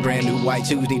on point, brand new white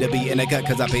shoes. Need to be in the cut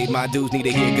cause I paid my dues. Need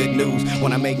to hear good news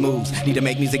when I make moves. Need to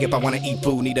make music if I wanna eat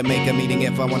food. Need to make a meeting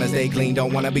if I wanna stay clean.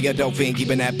 Don't wanna be a dope fiend,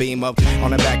 keeping that beam up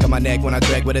on the back of my neck. When I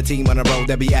trek with a team on the road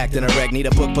that be acting a wreck. Need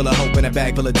a book full of hope and a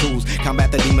bag full of tools.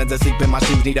 Combat the demons asleep in my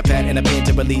shoes. Need a pad and a pen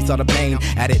to release all the pain.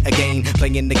 At it again,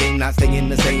 playing the game, not staying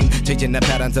the same. Changing the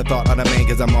patterns of thought on the main,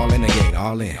 cause I'm all in the game.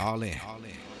 All in, all in, all in.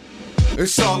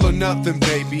 It's all or nothing,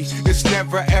 baby. It's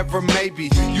never ever maybe.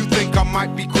 You think I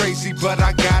might be crazy, but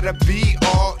I gotta be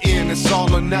all in. It's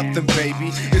all or nothing, baby.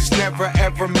 It's never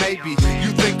ever maybe.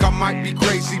 You think I might be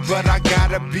crazy, but I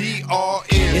gotta be all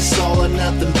in. It's all or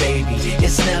nothing, baby.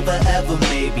 It's never ever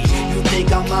maybe. You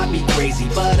think I might be crazy,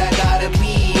 but I gotta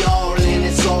be all in.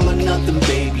 It's all or nothing,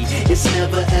 baby. It's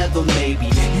never ever maybe.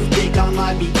 You think I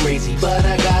might be crazy, but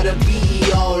I gotta be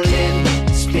all in.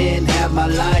 Spend half spent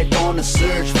my life on a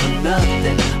search for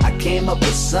nothing. I came up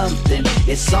with something,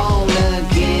 it's on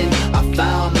again. I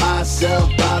found myself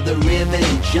by the river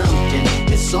and jumped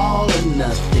in. It's all or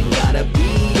nothing, gotta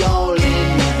be all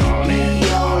in. Be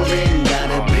all in,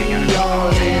 gotta be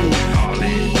all in.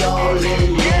 Be all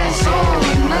in, yeah, it's all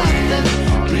or nothing.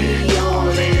 Be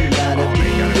all in, gotta be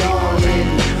all in.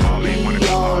 Be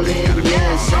all in,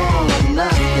 yeah, it's all or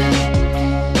nothing.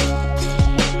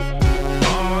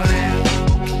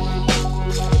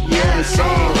 It's all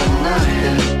or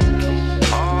nothing.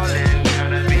 All in,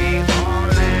 gotta be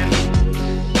all in.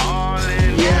 All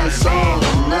in, yeah, it's all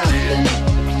or nothing.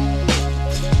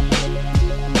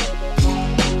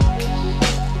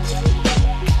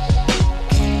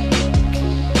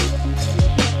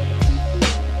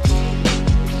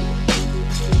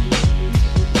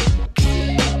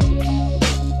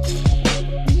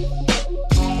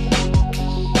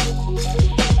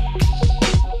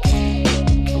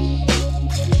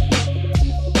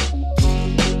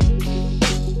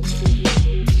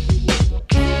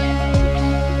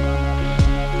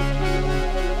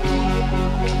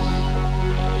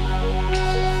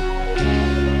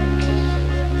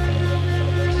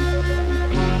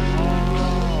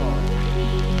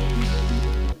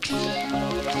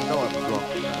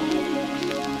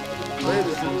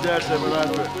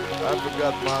 I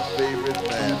forgot my favorite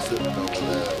man sitting over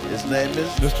there. His name is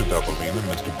Mr. Doubleina,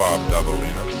 Mr. Bob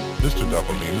Doubleina, Mr.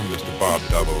 Doubleina, Mr. Bob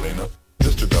Doubleina,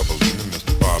 Mr. Doubleina,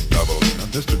 Mr. Bob Doubleina,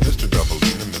 Mr.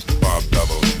 Doubleina, Mr. Bob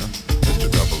Doubleina, Mr.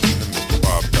 Doubleina, Mr.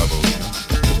 Bob Doubleina,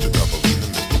 Mr. Doubleina,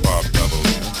 Mr. Bob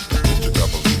Doubleina, Mr.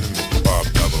 Doubleina, Mr. Bob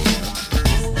Doubleina.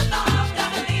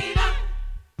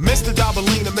 Mr.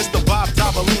 Doubleina, Mr. Bob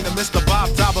Doubleina, Mr. Bob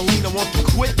Doubleina, won't you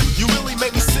quit? You really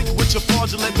make me sick with your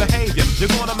fraudulent behavior. You're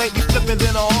gonna make me flip and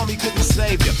then an army couldn't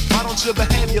save you. Why don't you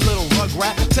behave, you little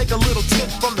rugrat? Take a little tip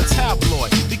from the tabloid.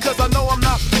 Because I know I'm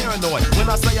not paranoid. When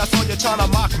I say I saw you trying to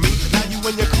mock me, now you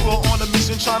and your crew are on a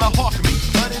mission trying to hawk me.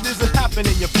 But it isn't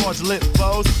happening, you fraudulent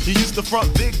foes. You used to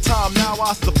front big time, now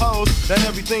I suppose that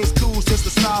everything's cool since the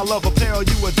style of apparel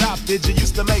you adopted. You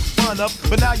used to make fun of,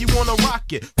 but now you wanna rock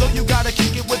it. So you gotta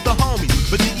kick it with the homies.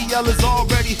 But DEL is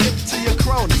already hip to your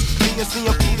cronies. Me and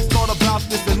CMP has thought about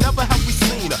this and never have we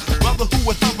seen a brother who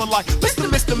would hover like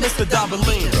Mr.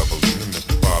 Doubleina. Doubleina,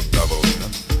 Mr. Bob Doubleina,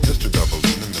 Mr.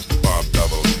 Doubleina, Mr. Bob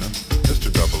Doubleina, Mr.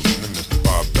 Doubleina, Mr.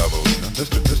 Bob Doubleina,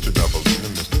 Mr. Doubleina,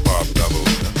 Mr. Bob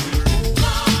Doubleina.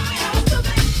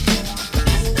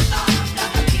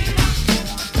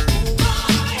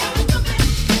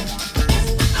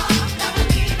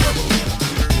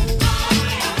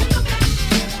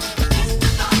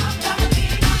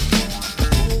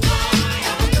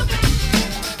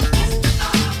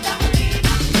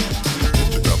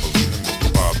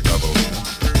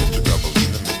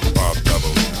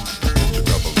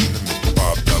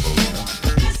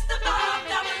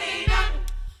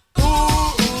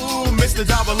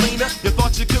 You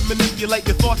thought you could manipulate,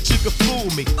 you thought you could fool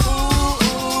me.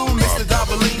 Ooh, Mr.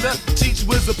 Doubleina. Teach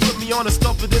Wizard put me on a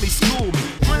stuff and then he schooled me.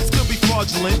 Friends could be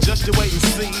fraudulent, just you wait and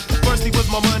see. First he was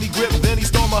my money grip, then he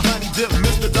stole my honey dip.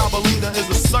 Mr. Doubleina is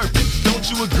a serpent, don't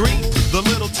you agree? The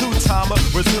little two-timer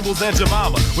resembles Aunt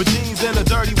Jemima with jeans and a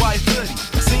dirty white hoodie.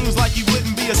 Seems like he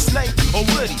wouldn't be a snake, or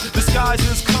would he?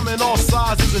 Disguises come in all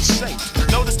sizes and shapes.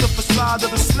 Notice the facade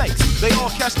of the snakes. They all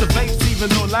catch the vapes, even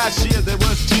though last year there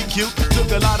was GQ. Took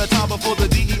a lot of time before the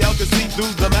DEL could see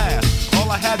through the mask.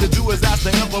 All I had to do is ask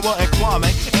the Emperor and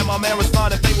Kwame, and my man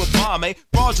responded they were bomb.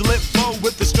 Fraudulent foe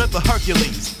with the strength of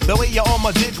Hercules. The way you're on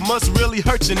my dick must really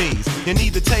hurt your knees. You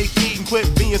need to take heed and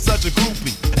quit being such a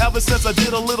groupie. Ever since I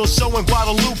did a little show in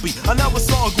Guadalupe, I never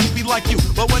saw a groupie like you.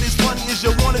 But what is funny is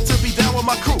you wanted to be down with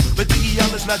my crew, but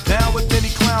DEL is not down with any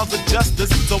clowns of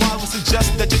justice. So I would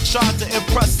suggest that you try to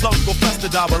impress Uncle Fester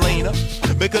Doubleina,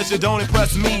 because you don't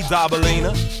impress me,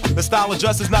 Doubleina. The style of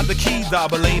dress is not the key,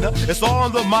 Doubleina. It's all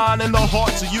in the mind and the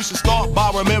heart, so you should start by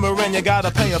remembering you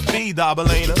gotta pay a fee,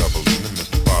 Doubleina. Mr. Doubleina,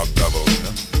 Mr. Bob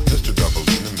Doubleina, Mr.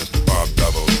 Doubleina, Mr. Bob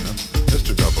Doubleina,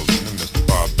 Mr. Doubleina, Mr.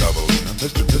 Bob Doubleina,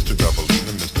 Mr.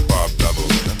 Doubleina, Mr. Bob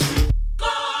Doubleina.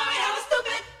 Glory, hella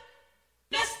stupid,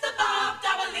 Mr. Bob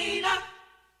Doubleina.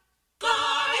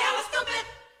 Glory, hella stupid,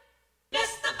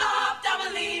 Mr. Bob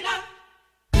Doubleina.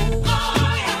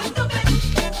 Glory, hella stupid,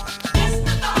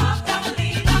 Mr. Bob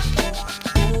Doubleina.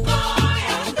 Glory,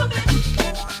 hella stupid,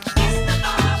 Mr.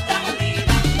 Bob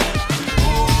Doubleina.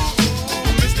 Ooh,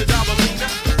 Mr. Doubleina.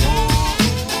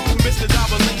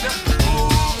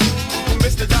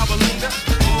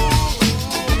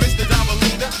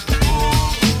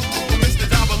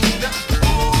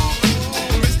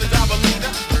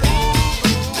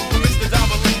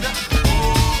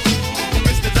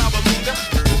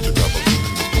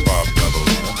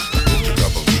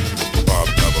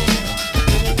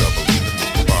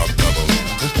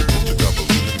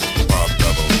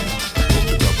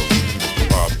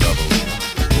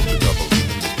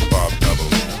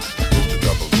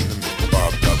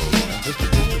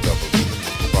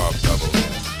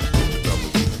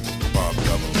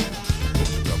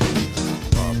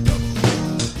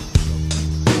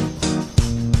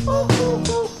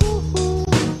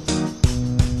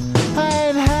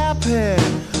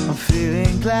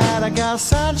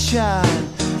 sunshine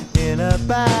in a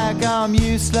bag. I'm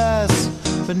useless,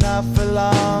 but not for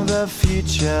long. The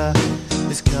future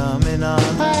is coming on.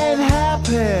 I ain't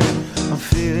happy, I'm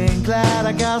feeling glad.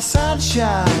 I got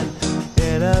sunshine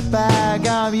in a bag.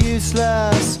 I'm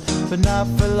useless, but not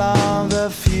for long. The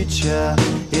future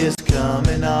is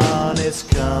coming on. It's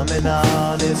coming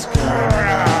on. It's coming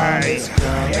on. It's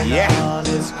coming on.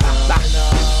 It's coming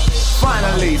on.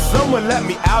 Finally, someone let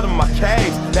me out of my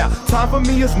cage. Now, time for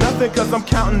me is nothing cause I'm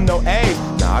counting no A's.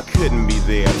 Nah, I couldn't be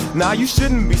there. Nah, you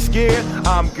shouldn't be scared.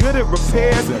 I'm good at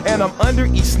repairs and I'm under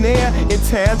each snare.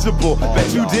 Intangible,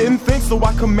 bet you didn't think, so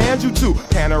I command you to.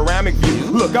 Panoramic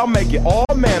view, look, I'll make it all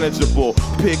manageable.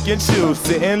 Pick and choose,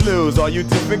 sit and lose, all you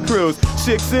different crews.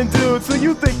 Chicks and dudes who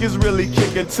you think is really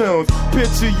kicking tunes.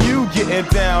 Picture you getting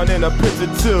down in a picture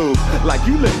tube, like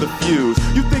you lit the fuse.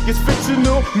 You think it's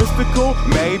fictional, mystical,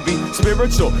 maybe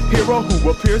spiritual hero who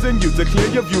appears in you to clear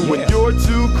your view when you're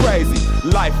too crazy.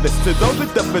 Lifeless to those, the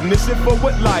definition for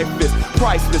what life is.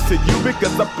 Priceless to you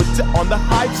because I put you on the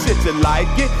hype shit. You like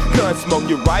it? Gun smoke,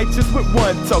 you're righteous with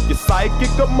one toke. You're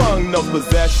psychic among no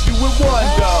possess you with one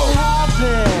go.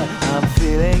 I'm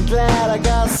feeling glad. I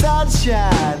got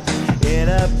sunshine in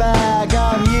a bag.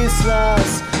 I'm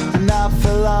useless, not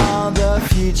for long. The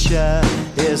future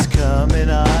is coming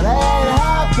on. I ain't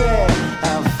happy,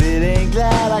 I'm feeling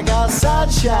glad. I got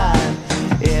sunshine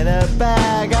in a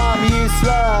bag. I'm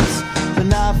useless, but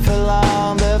not for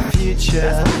long. The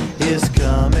future is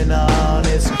coming on.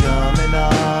 It's coming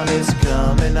on. It's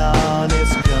coming on.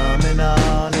 It's coming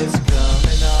on. It's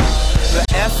coming on. The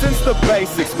essence, the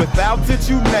basics, without it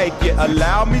you make it.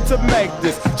 Allow me to make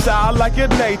this childlike in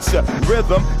nature.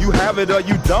 Rhythm, you have it or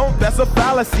you don't, that's a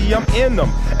fallacy, I'm in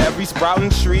them. Every sprouting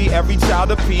tree, every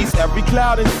child of peace, every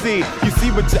cloud and sea. You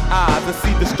see with your eyes and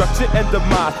see destruction and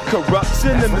demise.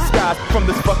 Corruption in the skies from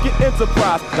this fucking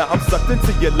enterprise. Now I'm sucked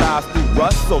into your lives through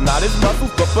rust, so not as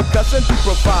muscles, but percussion to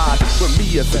provide for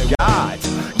me as a guide.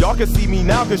 Y'all can see me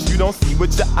now cause you don't see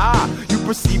with your eye. You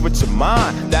perceive with your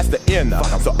mind, that's the inner.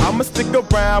 So I'ma stick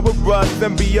around with Russ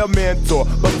and be a mentor.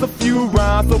 Bust a few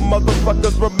rhymes so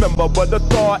motherfuckers remember what the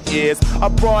thought is. I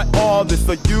brought all this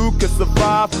so you can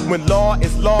survive when law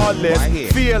is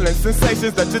lawless. Feeling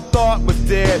sensations that you thought was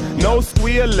dead. No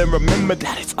squealing, remember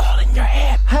that it's all in your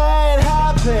head. I ain't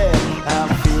happy, I'm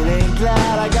feeling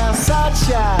glad. I got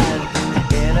sunshine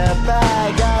in a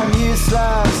bag. I'm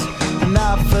useless,